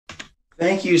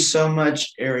Thank you so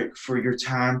much, Eric, for your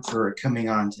time for coming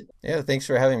on today. Yeah, thanks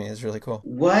for having me. It's really cool.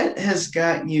 What has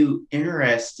gotten you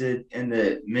interested in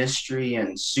the mystery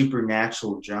and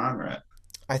supernatural genre?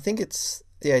 I think it's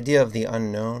the idea of the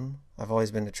unknown I've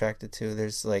always been attracted to.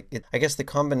 There's I guess the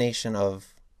combination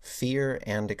of fear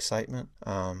and excitement.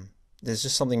 There's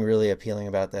just something really appealing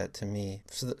about that to me.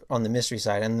 On the mystery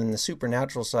side, and then the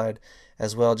supernatural side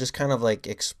as well, just kind of like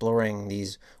exploring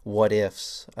these what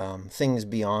ifs, things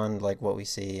beyond like what we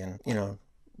see, and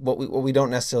what we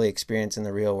don't necessarily experience in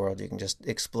the real world. You can just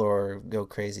explore, go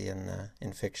crazy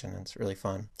in fiction. It's really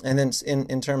fun. And then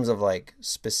in terms of like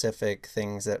specific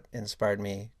things that inspired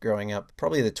me growing up,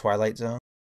 probably the Twilight Zone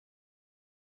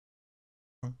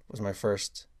was my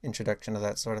first introduction to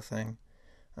that sort of thing,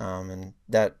 and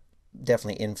that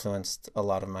definitely influenced a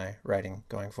lot of my writing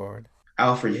going forward.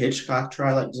 Alfred Hitchcock,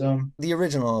 Twilight Zone. The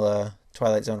original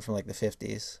Twilight Zone from like the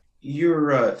 50s.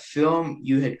 Your film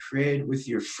you had created with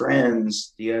your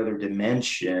friends, The Other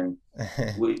Dimension.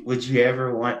 Would you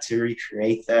ever want to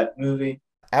recreate that movie?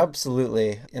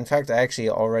 Absolutely. In fact, I actually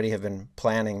already have been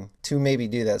planning to maybe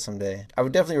do that someday. I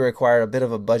would definitely require a bit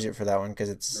of a budget for that one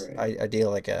because Right. I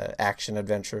deal like a action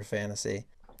adventure fantasy.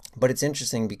 But it's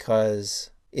interesting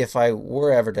because if I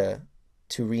were ever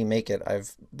to remake it,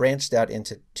 I've branched out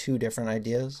into two different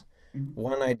ideas.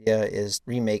 One idea is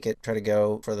remake it, try to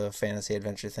go for the fantasy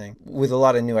adventure thing with a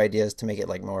lot of new ideas to make it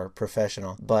like more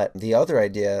professional. But the other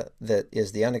idea that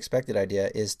is the unexpected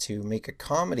idea is to make a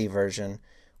comedy version,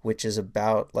 which is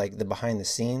about like the behind the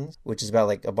scenes, which is about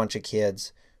like a bunch of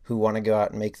kids who want to go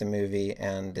out and make the movie,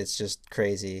 and it's just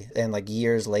crazy. And like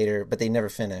years later, but they never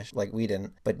finish like we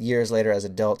didn't, but years later as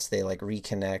adults they like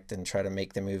reconnect and try to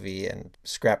make the movie and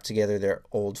scrap together their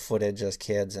old footage as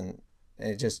kids, and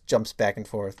it just jumps back and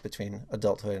forth between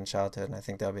adulthood and childhood, and I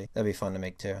think that'd be fun to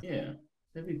make too. Yeah,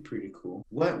 that'd be pretty cool.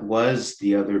 What was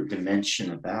The Other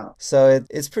Dimension about? So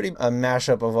it's pretty a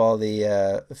mashup of all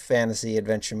the fantasy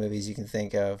adventure movies you can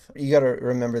think of. You got to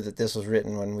remember that this was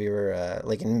written when we were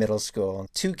like in middle school.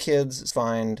 Two kids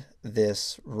find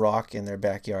this rock in their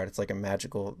backyard. It's like a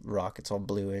magical rock. It's all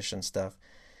bluish and stuff,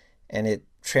 and it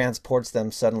transports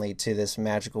them suddenly to this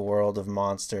magical world of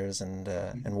monsters and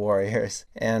warriors.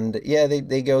 And yeah,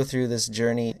 they go through this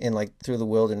journey in like through the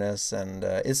wilderness, and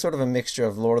it's sort of a mixture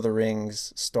of Lord of the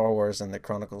Rings, Star Wars, and the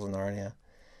Chronicles of Narnia.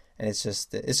 And it's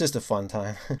just a fun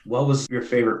time. What was your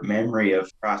favorite memory of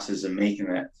the process of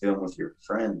making that film with your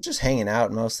friends? Just hanging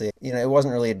out mostly. It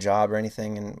wasn't really a job or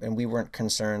anything, and we weren't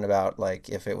concerned about like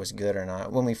if it was good or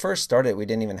not. When we first started, we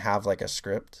didn't even have like a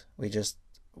script. We just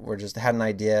had an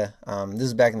idea. This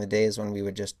is back in the days when we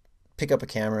would just pick up a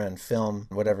camera and film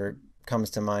whatever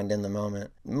comes to mind in the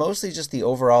moment. Mostly just the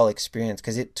overall experience,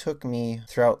 because it took me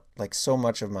throughout like so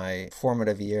much of my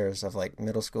formative years of like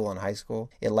middle school and high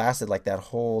school. It lasted like that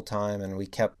whole time, and we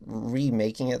kept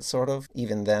remaking it sort of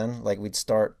even then. Like we'd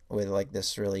start with like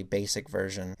this really basic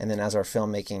version, and then as our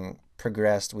filmmaking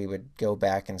progressed, we would go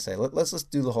back and say, let's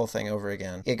do the whole thing over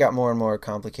again. It got more and more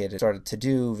complicated. Started to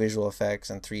do visual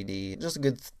effects and 3D. Just a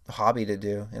good hobby to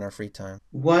do in our free time.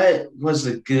 What was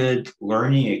a good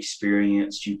learning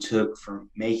experience you took from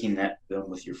making that film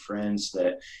with your friends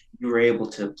that you were able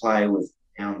to apply with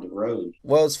down the road?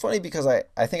 Well, it's funny because I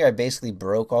think I basically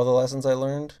broke all the lessons I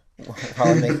learned while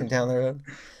I'm making Down the Road.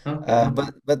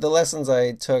 Okay. But the lessons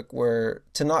I took were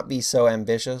to not be so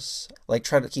ambitious. Like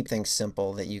try to keep things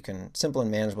simple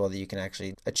and manageable that you can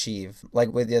actually achieve.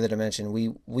 Like with the other dimension,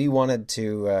 we wanted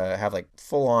to have like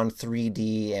full on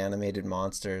 3D animated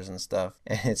monsters and stuff,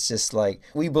 and it's just like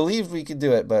we believed we could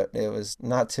do it, but it was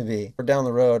not to be. For Down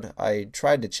the Road, I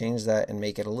tried to change that and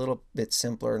make it a little bit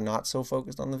simpler, not so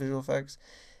focused on the visual effects,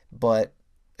 but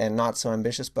and not so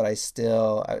ambitious, but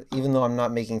even though I'm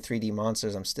not making 3D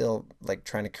monsters, I'm still like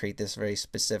trying to create this very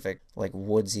specific like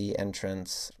woodsy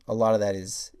entrance. A lot of that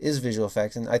is visual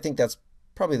effects, and I think that's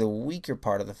probably the weaker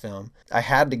part of the film. I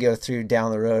had to go through Down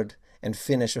the Road and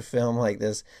finish a film like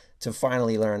this to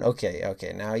finally learn, okay,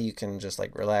 now you can just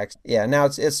like relax. Yeah, now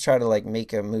it's try to like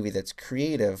make a movie that's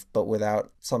creative but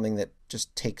without something that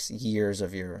just takes years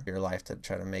of your life to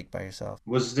try to make by yourself.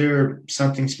 Was there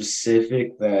something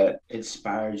specific that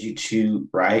inspired you to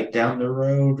write down the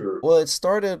road or Well, it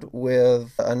started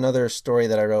with another story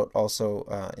that I wrote also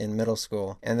in middle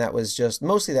school, and that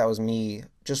was me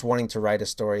just wanting to write a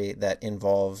story that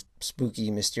involved spooky,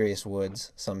 mysterious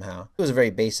woods somehow. It was a very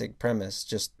basic premise,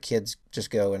 just kids just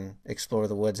go and explore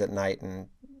the woods at night and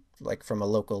like from a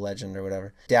local legend or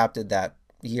whatever. Adapted that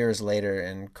years later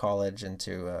in college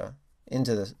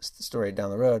into the story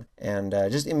down the road, and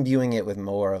just imbuing it with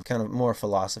more of kind of more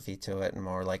philosophy to it and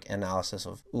more like analysis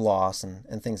of loss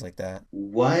and things like that.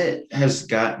 What has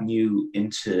gotten you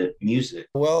into music?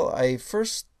 Well, I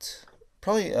first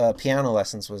probably piano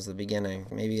lessons was the beginning,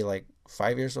 maybe like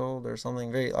 5 years old or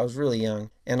something. I was really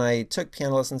young, and I took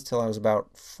piano lessons till I was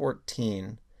about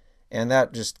 14, and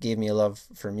that just gave me a love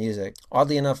for music.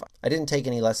 Oddly enough, I didn't take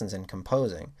any lessons in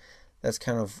composing. That's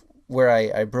kind of where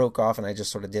I broke off, and I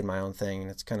just sort of did my own thing.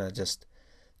 And it's kind of just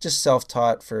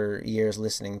self-taught for years,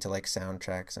 listening to like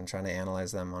soundtracks and trying to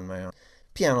analyze them on my own.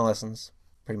 Piano lessons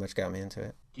pretty much got me into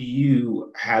it. Do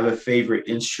you have a favorite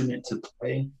instrument to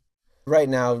play? Right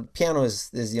now, piano is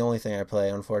the only thing I play,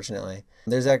 unfortunately.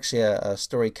 There's actually a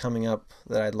story coming up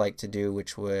that I'd like to do,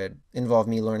 which would involve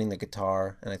me learning the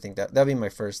guitar, and I think that'd be my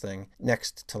first thing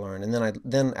next to learn. And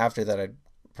then after that, I'd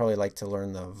probably like to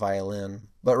learn the violin.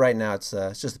 But right now, it's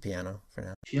just the piano for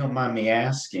now. If you don't mind me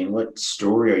asking, what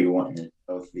story are you wanting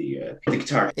of the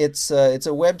guitar? It's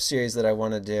a web series that I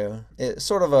want to do. It's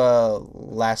sort of a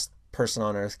last person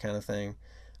on Earth kind of thing.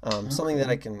 Something that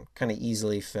I Okay. can kind of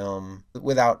easily film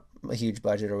without a huge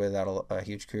budget or without a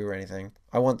huge crew or anything.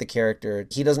 I want the character,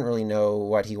 he doesn't really know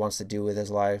what he wants to do with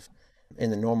his life in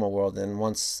the normal world. And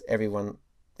once everyone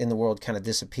in the world kind of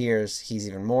disappears, he's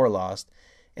even more lost.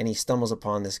 And he stumbles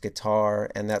upon this guitar,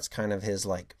 and that's kind of his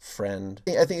like friend.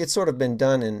 I think it's sort of been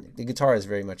done, and the guitar is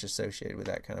very much associated with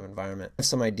that kind of environment. I have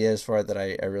some ideas for it that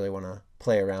I really want to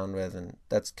play around with, and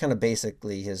that's kind of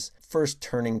basically his first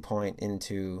turning point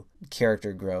into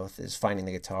character growth is finding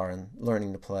the guitar and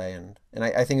learning to play. And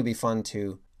I think it'd be fun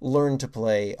to learn to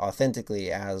play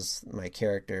authentically as my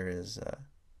character is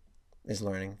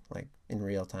learning, like in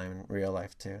real time, in real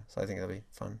life too. So I think that'll be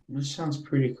fun. Which sounds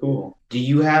pretty cool. Do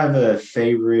you have a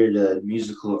favorite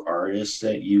musical artist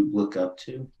that you look up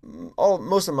to? All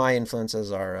most of my influences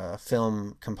are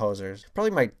film composers.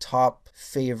 Probably my top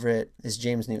favorite is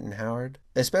James Newton Howard,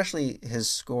 especially his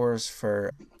scores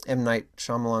for M. Night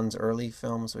Shyamalan's early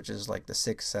films, which is like The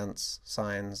Sixth Sense,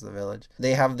 Signs, The Village.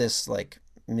 They have this like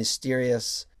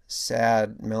mysterious,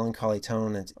 sad, melancholy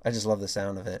tone, and I just love the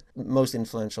sound of it. Most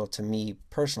influential to me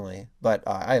personally, but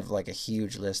I have like a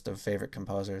huge list of favorite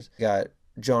composers. Got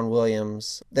John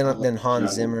Williams, I then love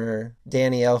Hans John. Zimmer,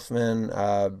 Danny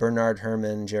Elfman, Bernard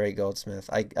Herrmann, Jerry Goldsmith.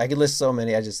 I could list so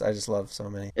many. I just love so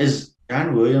many. Is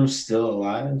John Williams still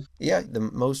alive? Yeah, the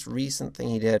most recent thing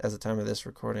he did at the time of this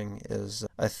recording is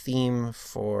a theme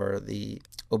for the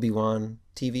Obi-Wan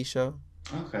TV show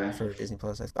Okay. for Disney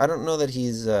Plus. I don't know that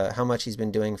he's how much he's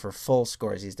been doing for full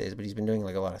scores these days, but he's been doing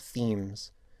like a lot of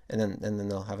themes, and then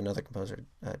they'll have another composer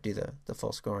do the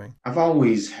full scoring. I've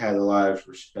always had a lot of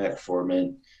respect for him,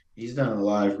 and he's done a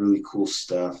lot of really cool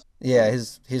stuff. Yeah,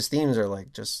 his themes are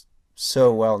like just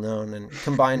so well known, and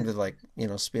combined with like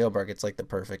Spielberg, it's like the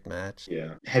perfect match.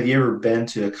 Yeah. Have you ever been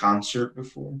to a concert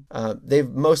before? They've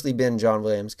mostly been John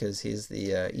Williams because he's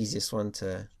the easiest one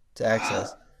to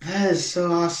access. That is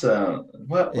so awesome.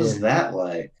 What was Yeah. that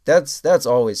like? That's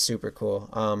always super cool.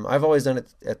 I've always done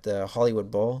it at the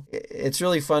Hollywood Bowl. It's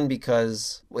really fun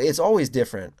because it's always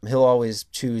different. He'll always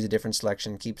choose a different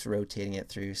selection, keeps rotating it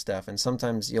through stuff, and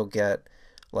sometimes you'll get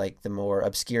like the more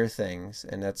obscure things,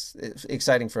 and it's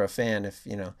exciting for a fan if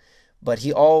you know. But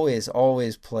he always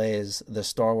plays the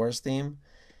Star Wars theme,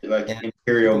 Like and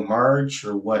Imperial people, March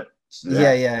or what's yeah,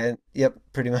 that? yeah, and yep,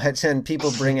 pretty much. And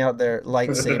people bring out their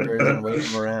lightsabers and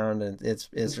wave them around, and it's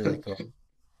really cool.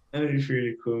 That'd be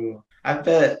pretty cool. I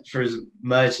bet for as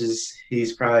much as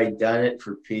he's probably done it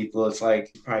for people, it's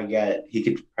like he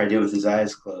could probably do it with his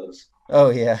eyes closed. Oh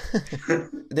yeah.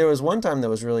 There was one time that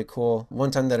was really cool.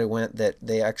 One time that I went that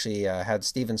they actually had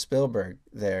Steven Spielberg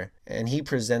there, and he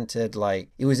presented like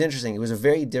it was interesting. It was a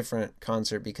very different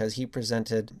concert because he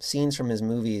presented scenes from his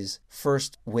movies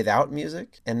first without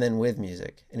music and then with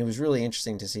music, and it was really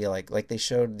interesting to see like they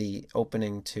showed the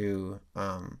opening to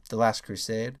The Last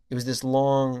Crusade. It was this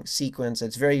long sequence.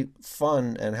 It's very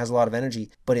fun and has a lot of energy,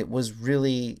 but it was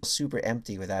really super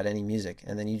empty without any music,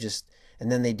 and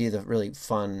then they do the really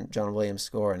fun John Williams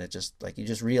score, and it just like you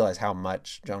just realize how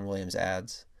much John Williams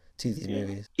adds to these Yeah.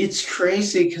 movies. It's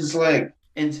crazy because like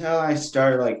until I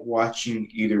started like watching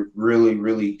either really,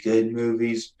 really good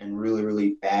movies and really,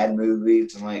 really bad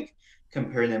movies and like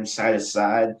comparing them side to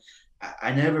side,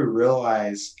 I never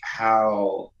realized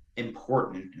how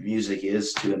important music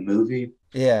is to a movie.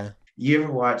 Yeah, You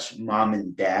ever watch Mom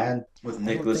and Dad with I don't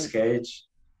Nicolas think Cage?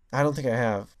 I don't think I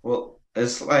have. Well,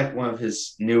 it's like one of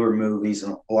his newer movies,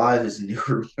 and a lot of his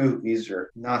newer movies are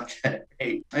not that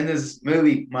great. In this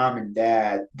movie, Mom and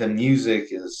Dad, the music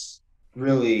is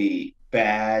really.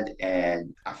 bad,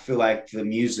 and I feel like the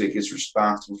music is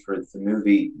responsible for the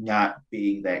movie not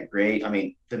being that great. I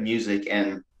mean, the music,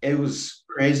 and it was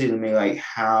crazy to me like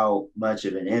how much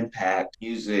of an impact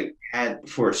music had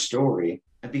for a story.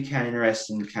 It'd be kind of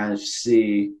interesting to kind of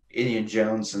see Indiana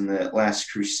Jones and the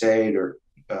Last Crusade, or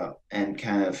and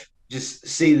kind of just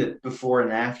see the before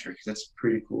and after, because that's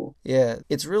pretty cool. Yeah,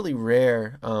 it's really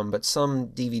rare, but some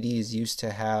DVDs used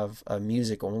to have a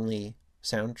music only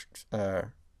sound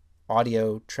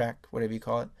audio track, whatever you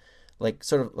call it, like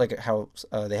sort of like how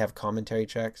they have commentary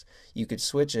tracks. You could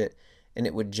switch it, and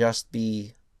it would just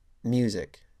be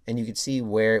music, and you could see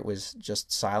where it was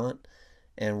just silent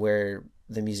and where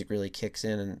the music really kicks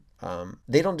in. And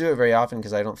they don't do it very often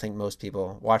because I don't think most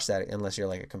people watch that unless you're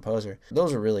like a composer.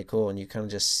 Those are really cool, and you kind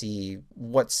of just see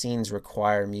what scenes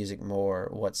require music more,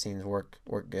 what scenes work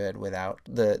good without.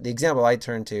 The example I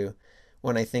turn to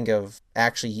when I think of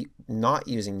actually not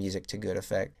using music to good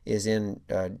effect is in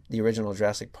the original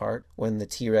Jurassic Park when the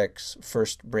T-Rex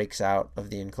first breaks out of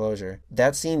the enclosure.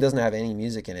 That scene doesn't have any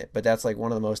music in it, but that's like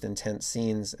one of the most intense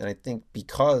scenes, and I think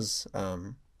because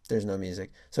there's no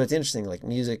music. So it's interesting, like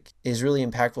music is really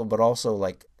impactful, but also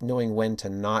like knowing when to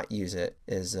not use it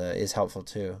is helpful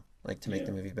too, like to make Yeah.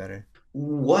 the movie better.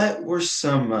 What were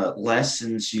some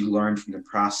lessons you learned from the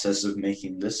process of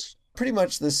making this? Pretty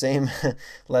much the same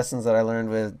lessons that I learned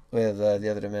with the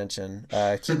other dimension.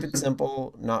 Keep it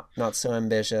simple, not so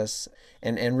ambitious,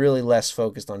 and really less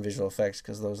focused on visual effects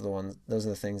because those are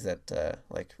the things that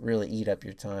like really eat up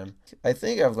your time. I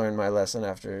think I've learned my lesson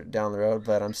after down the road,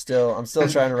 but I'm still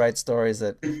trying to write stories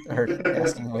that are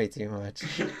asking way too much.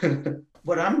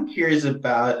 What I'm curious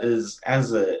about is,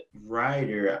 as a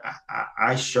writer,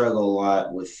 I struggle a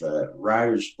lot with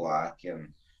writer's block,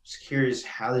 and just curious,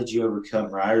 how did you overcome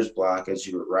writer's block as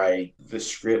you were writing the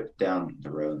script down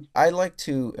the road? I like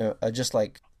to just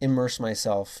like immerse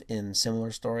myself in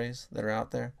similar stories that are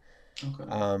out there.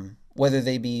 Okay. Whether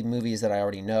they be movies that I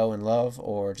already know and love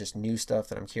or just new stuff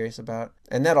that I'm curious about.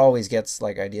 And that always gets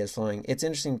like ideas flowing. It's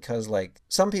interesting because like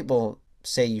some people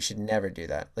say you should never do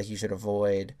that. Like you should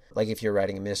avoid like if you're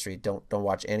writing a mystery, don't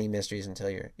watch any mysteries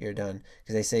until you're done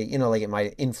because they say, like it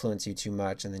might influence you too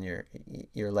much and then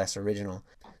you're less original.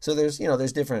 So there's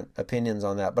different opinions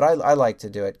on that, but I like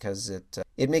to do it because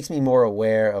it makes me more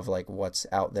aware of like what's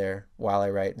out there while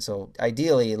I write. And so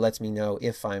ideally, it lets me know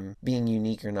if I'm being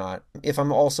unique or not. If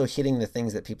I'm also hitting the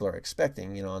things that people are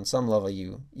expecting, on some level,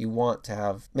 you want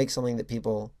to make something that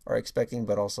people are expecting,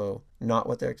 but also not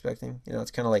what they're expecting.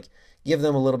 It's kind of like give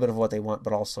them a little bit of what they want,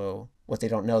 but also what they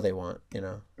don't know they want.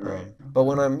 Right. But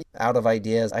when I'm out of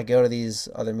ideas, I go to these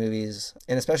other movies,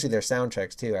 and especially their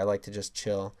soundtracks too. I like to just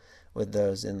chill with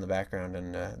those in the background,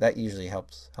 and that usually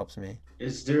helps me.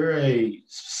 Is there a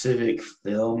specific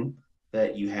film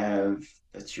that you have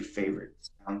that's your favorite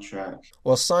soundtrack?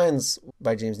 Well, Signs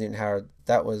by James Newton Howard,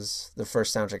 that was the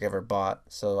first soundtrack I ever bought,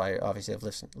 so I obviously have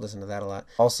listened to that a lot.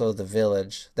 Also, The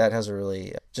Village, that has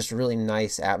just a really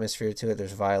nice atmosphere to it.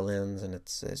 There's violins, and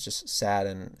it's just sad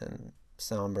and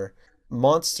somber.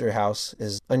 Monster House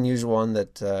is an unusual one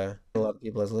that a lot of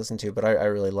people have listened to, but I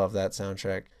really love that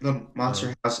soundtrack. The Monster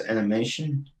Um, House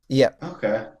animation? yeah.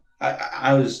 Okay.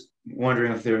 I was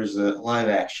wondering if there was a live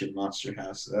action Monster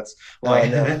House. That's Oh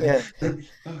no. why. Yeah.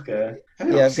 Okay. I Yeah,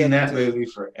 haven't I've seen got that movie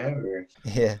forever.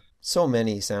 yeah, so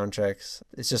many soundtracks.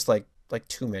 It's just like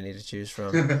too many to choose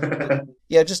from. But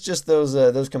yeah, just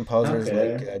those composers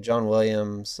like Okay. John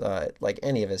Williams, like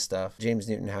any of his stuff, James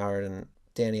Newton Howard and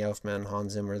Danny Elfman,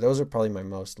 Hans Zimmer. Those are probably my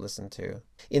most listened to.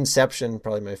 Inception,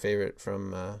 probably my favorite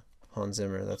from Hans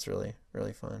Zimmer. That's really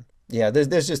fun. Yeah,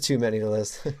 there's just too many to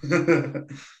list.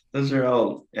 Those are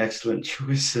all excellent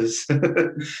choices.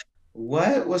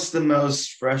 What was the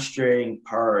most frustrating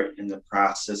part in the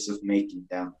process of making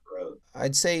Down the Road?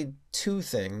 I'd say two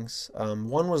things.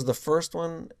 One was the first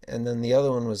one, and then the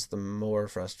other one was the more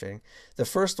frustrating. The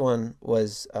first one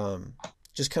was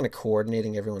just kind of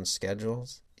coordinating everyone's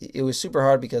schedules. It was super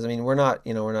hard because I mean we're not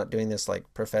doing this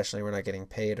like professionally. We're not getting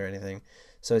paid or anything,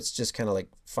 so it's just kind of like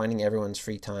finding everyone's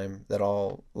free time that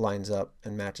all lines up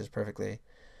and matches perfectly.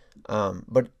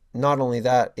 But not only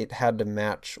that, it had to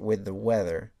match with the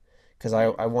weather because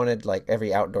I wanted like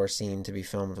every outdoor scene to be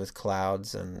filmed with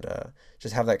clouds and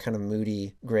just have that kind of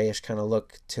moody, grayish kind of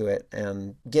look to it.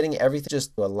 And getting everything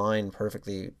just to align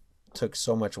perfectly took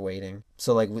so much waiting.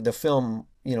 So like with the film,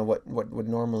 what would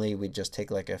normally we'd just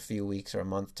take like a few weeks or a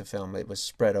month to film, it was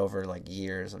spread over like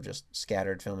years of just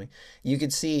scattered filming. You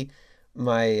could see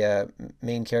my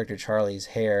main character Charlie's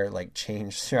hair like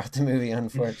changed throughout the movie.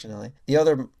 Unfortunately, the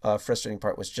other frustrating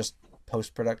part was just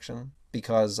post production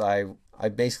because I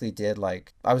basically did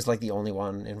like I was like the only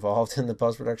one involved in the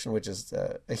post production, which is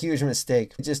a huge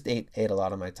mistake. It just ate a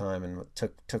lot of my time and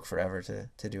took forever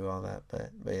to do all that.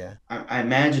 But yeah. I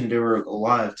imagine there were a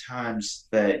lot of times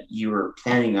that you were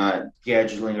planning on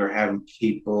scheduling or having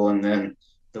people, and then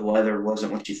the weather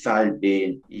wasn't what you thought it'd be,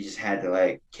 and you just had to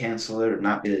like cancel it or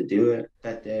not be able to do it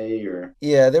that day, or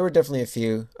Yeah, there were definitely a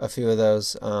few of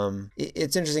those.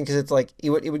 It's interesting because it's like it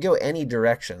would go any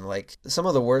direction. Like some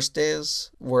of the worst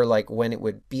days were like when it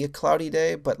would be a cloudy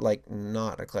day, but like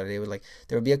not a cloudy day. It would like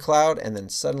there would be a cloud, and then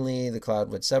suddenly the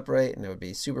cloud would separate, and it would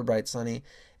be super bright sunny,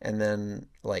 and then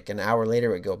like an hour later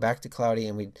it would go back to cloudy,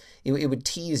 and it would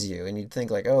tease you, and you'd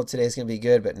think like, oh, today's gonna be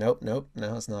good, but nope, nope,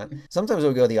 no, it's not. Sometimes it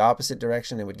would go the opposite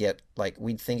direction. It would get like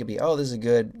we'd think it'd be, oh, this is a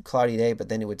good cloudy day, but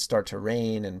then it would start to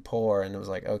rain and pour, and it was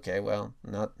like, okay, well,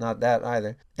 not that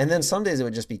either. And then some days it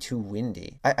would just be too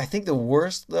windy. I think the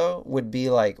worst though would be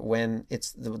like when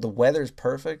it's the weather's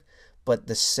perfect, but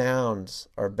the sounds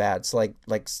are bad. So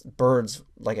like birds,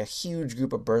 like a huge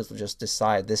group of birds will just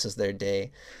decide this is their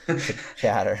day to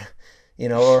chatter,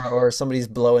 or somebody's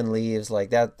blowing leaves like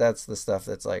that. That's the stuff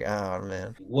that's like, oh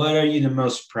man. what are you the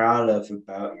most proud of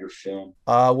about your film?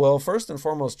 Well, first and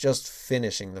foremost, just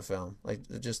finishing the film. Like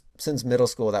just since middle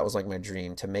school, that was like my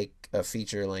dream to make a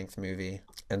feature length movie.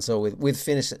 And so with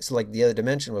finish, so like The Other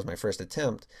Dimension was my first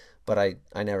attempt, but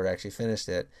I never actually finished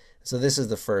it. So this is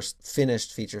the first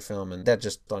finished feature film, and that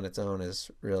just on its own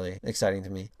is really exciting to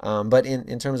me. But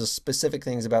in terms of specific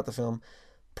things about the film,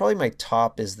 probably my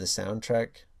top is the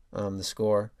soundtrack, the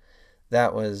score.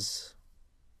 That was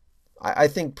I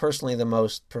think personally the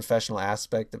most professional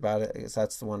aspect about it is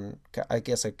that's the one I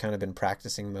guess I've kind of been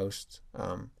practicing most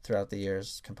throughout the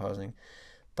years composing.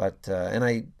 But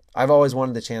and I've always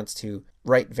wanted the chance to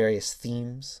write various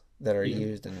themes that are Yeah.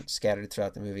 used and scattered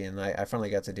throughout the movie, and I finally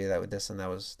got to do that with this, and that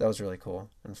was really cool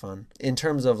and fun. In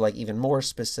terms of like even more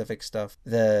specific stuff,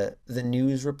 the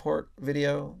news report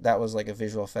video, that was like a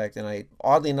visual effect, and I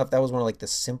oddly enough that was one of like the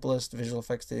simplest visual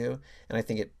effects to do, and I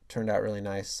think it turned out really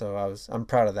nice. So I'm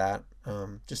proud of that.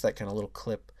 Just that kind of little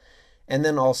clip. And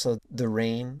then also the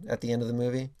rain at the end of the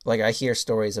movie. Like I hear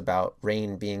stories about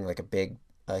rain being like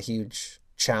a huge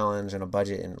challenge and a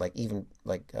budget, and like even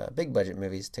like big budget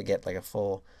movies to get like a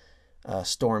full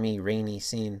stormy, rainy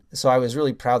scene. So I was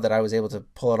really proud that I was able to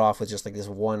pull it off with just like this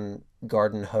one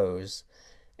garden hose,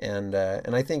 and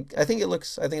I think it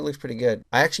looks pretty good.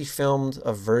 I actually filmed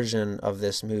a version of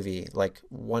this movie, like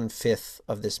 1/5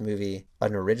 of this movie,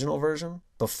 an original version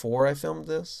before I filmed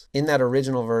this. In that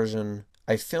original version,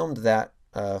 I filmed that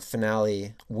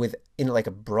finale in like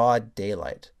a broad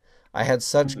daylight. I had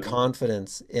such Okay.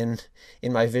 confidence in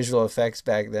my visual effects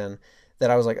back then that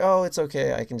I was like, oh, it's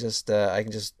okay. I can just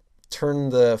turn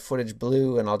the footage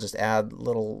blue, and I'll just add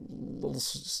little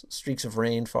streaks of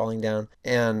rain falling down.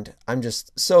 And I'm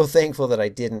just so thankful that I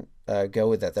didn't go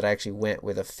with that. That I actually went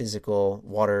with a physical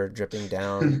water dripping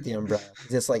down the umbrella.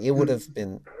 It's like it would have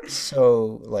been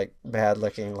so like bad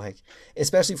looking, like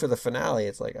especially for the finale.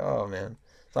 It's like, oh man.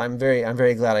 So I'm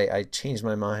very glad I changed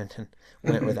my mind and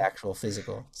went with actual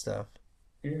physical stuff.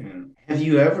 Yeah. Have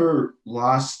you ever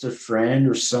lost a friend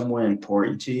or someone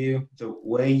important to you? The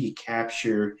way you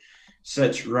capture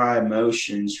such raw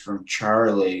emotions from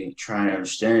Charlie trying to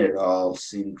understand it all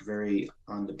seemed very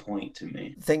on the point to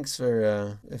me. Thanks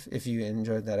for if you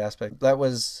enjoyed that aspect. That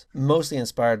was mostly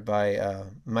inspired by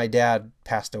my dad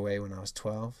passed away when I was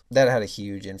 12. That had a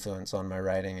huge influence on my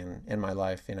writing and my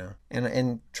life,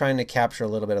 And trying to capture a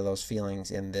little bit of those feelings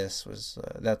in this was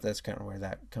that's kind of where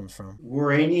that comes from.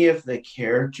 Were any of the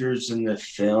characters in the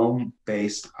film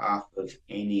based off of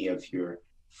any of your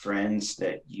friends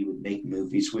that you would make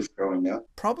movies with growing up?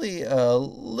 Probably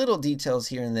little details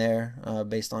here and there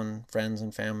based on friends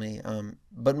and family,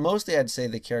 but mostly I'd say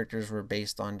the characters were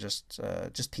based on just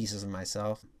pieces of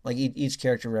myself. Like each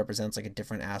character represents like a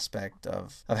different aspect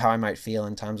of how I might feel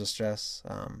in times of stress.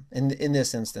 In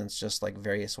this instance, just like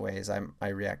various ways I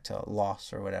react to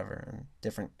loss or whatever, and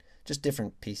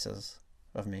different pieces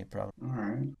of me probably. All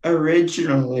right.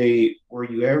 Originally, were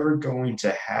you ever going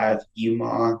to have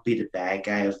Yuma be the bad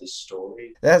guy of the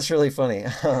story? That's really funny.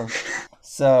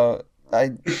 So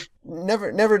I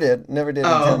never did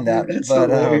Oh, intend that, that's but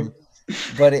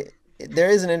hilarious. there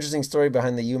is an interesting story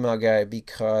behind the Yuma guy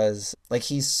because like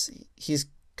he's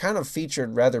kind of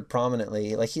featured rather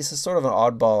prominently. Like he's a sort of an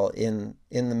oddball in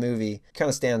the movie. Kind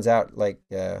of stands out like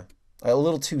a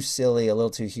little too silly, a little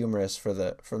too humorous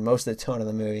for most of the tone of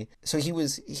the movie. So he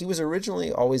was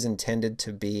originally always intended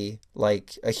to be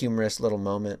like a humorous little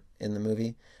moment in the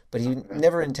movie, but he Okay.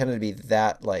 never intended to be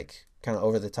that like kind of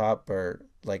over the top or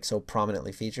like so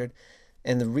prominently featured.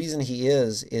 And the reason he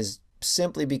is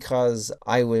simply because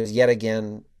I was yet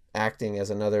again acting as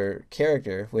another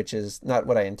character, which is not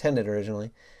what I intended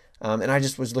originally. And I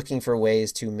just was looking for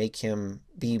ways to make him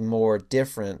be more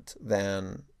different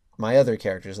than my other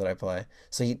characters that I play.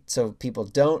 So people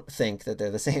don't think that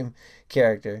they're the same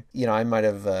character. I might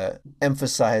have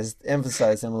emphasized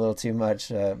him a little too much,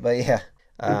 but yeah.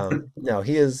 No,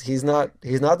 he's not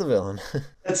the villain.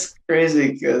 That's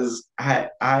crazy because I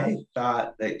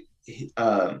thought that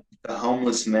the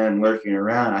homeless man lurking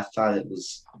around. I thought it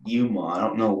was Yuma. I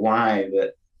don't know why,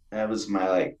 but that was my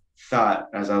like thought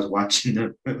as I was watching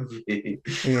the movie.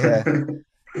 Yeah.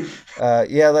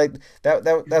 Yeah, like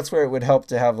that's where it would help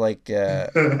to have like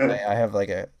I have like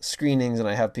a screenings and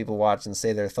I have people watch and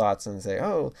say their thoughts and say,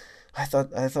 "Oh, I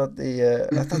thought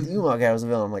the Umar guy was a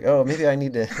villain." I'm like, "Oh, maybe I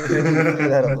need to maybe I need to clear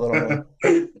that up a little more."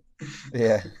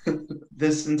 Yeah.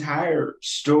 This entire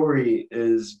story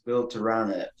is built around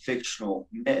a fictional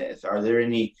myth. Are there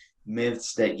any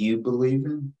myths that you believe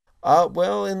in?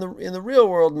 Well, in the real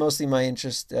world, mostly my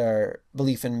interest or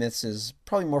belief in myths is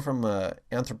probably more from a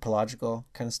anthropological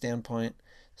kind of standpoint.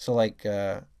 So like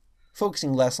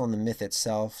focusing less on the myth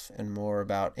itself and more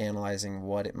about analyzing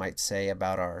what it might say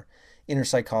about our inner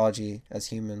psychology as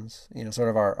humans. Sort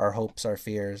of our hopes, our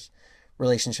fears,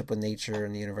 relationship with nature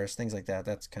and the universe, things like that.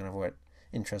 That's kind of what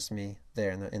interests me there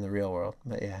in the real world.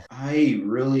 But yeah. I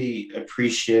really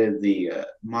appreciated the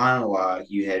monologue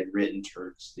you had written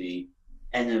towards the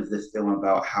end of the film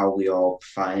about how we all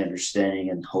find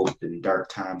understanding and hope in dark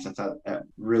times. I thought that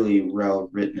really well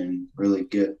written and really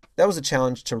good. That was a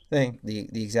challenge to think the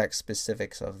exact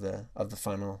specifics of the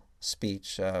final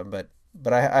speech, but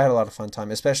I had a lot of fun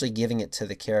time, especially giving it to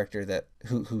the character that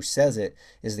who says it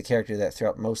is the character that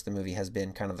throughout most of the movie has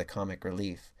been kind of the comic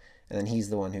relief, and then he's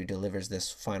the one who delivers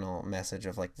this final message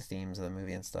of like the themes of the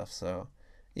movie and stuff. So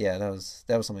yeah, that was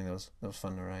something that was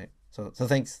fun to write. So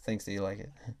thanks that you like it.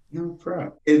 No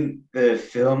problem. In the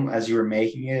film, as you were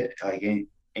making it, like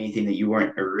anything that you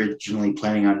weren't originally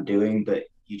planning on doing, but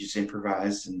you just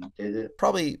improvised and did it.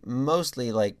 Probably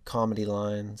mostly like comedy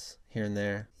lines here and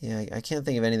there. Yeah, I can't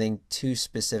think of anything too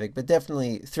specific, but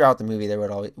definitely throughout the movie there would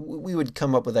always we would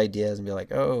come up with ideas and be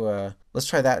like, oh, let's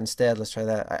try that instead. Let's try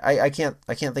that. I can't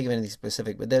think of anything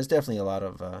specific, but there's definitely a lot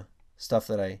of stuff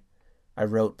that I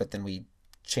wrote, but then we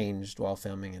changed while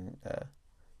filming and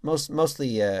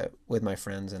mostly with my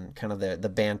friends and kind of the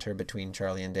banter between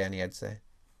Charlie and Danny, I'd say.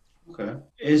 Okay.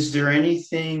 Is there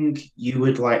anything you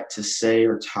would like to say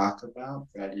or talk about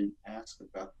that I didn't ask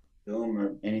about the film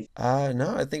or anything?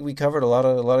 No, I think we covered a lot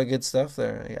of good stuff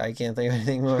there. I can't think of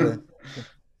anything more to,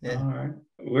 yeah. All right.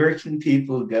 Where can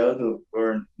people go to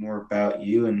learn more about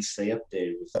you and stay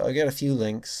updated with I got a few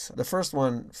links. The first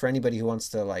one for anybody who wants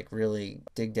to like really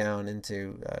dig down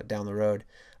into down the road.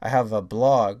 I have a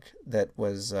blog that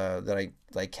I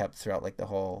like kept throughout like the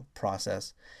whole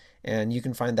process, and you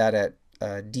can find that at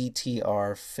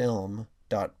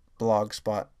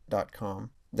dtrfilm.blogspot.com.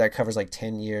 That covers like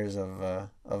 10 years of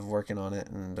working on it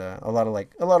and a lot of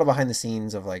behind the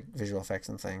scenes of like visual effects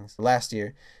and things. Last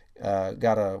year,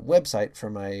 got a website for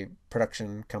my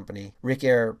production company, Rick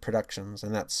Air Productions,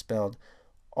 and that's spelled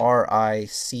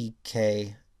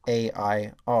RICKAIR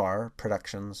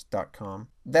Productions.com.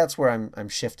 That's where I'm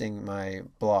shifting my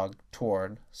blog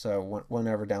toward. So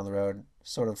whenever down the road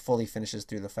sort of fully finishes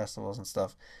through the festivals and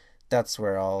stuff, that's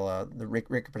where the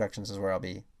Rick Productions is where I'll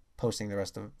be posting the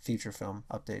rest of future film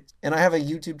updates. And I have a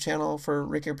YouTube channel for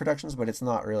Rick Air Productions, but it's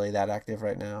not really that active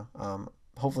right now.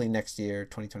 Hopefully next year,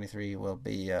 2023, will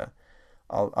be. I'm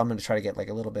going to try to get like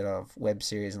a little bit of web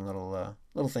series and little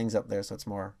things up there, so it's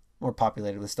more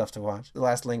populated with stuff to watch. The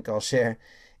last link I'll share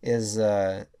is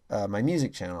my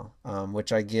music channel,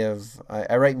 which I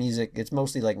write music. It's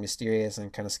mostly like mysterious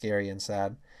and kind of scary and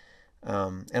sad.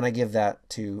 And I give that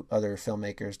to other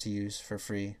filmmakers to use for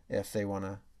free if they want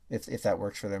to, if that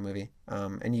works for their movie.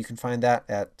 And you can find that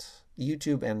at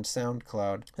YouTube and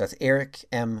SoundCloud. That's Eric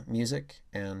M Music,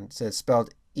 and so it's spelled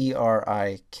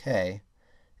ERIK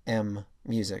M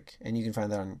Music. And you can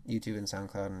find that on YouTube and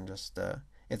SoundCloud. And just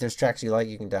if there's tracks you like,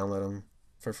 you can download them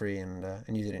for free and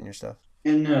use it in your stuff.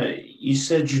 And you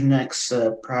said your next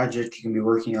project you can be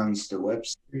working on is the web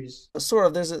series. Sort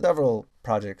of. There's several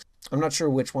projects. I'm not sure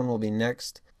which one will be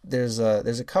next. There's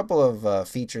a couple of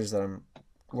features that I'm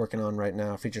working on right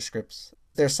now, feature scripts.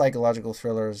 They're psychological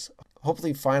thrillers.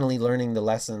 Hopefully, finally learning the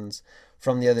lessons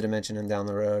from The Other Dimension and Down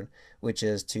the Road, which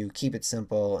is to keep it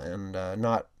simple and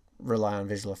not rely on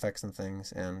visual effects and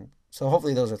things. And so,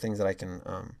 hopefully, those are things that I can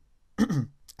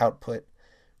output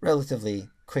relatively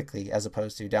quickly, as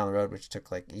opposed to Down the Road, which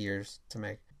took like years to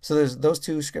make. So there's those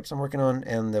two scripts I'm working on,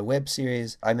 and the web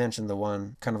series. I mentioned the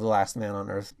one, kind of The Last Man on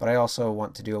Earth, but I also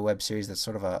want to do a web series that's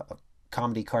sort of a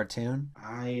comedy cartoon.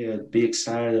 I'd be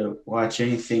excited to watch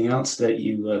anything else that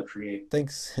you create.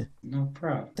 Thanks. No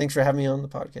problem. Thanks for having me on the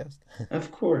podcast.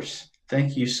 Of course.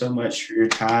 Thank you so much for your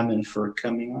time and for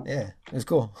coming on. Yeah, it was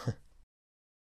cool.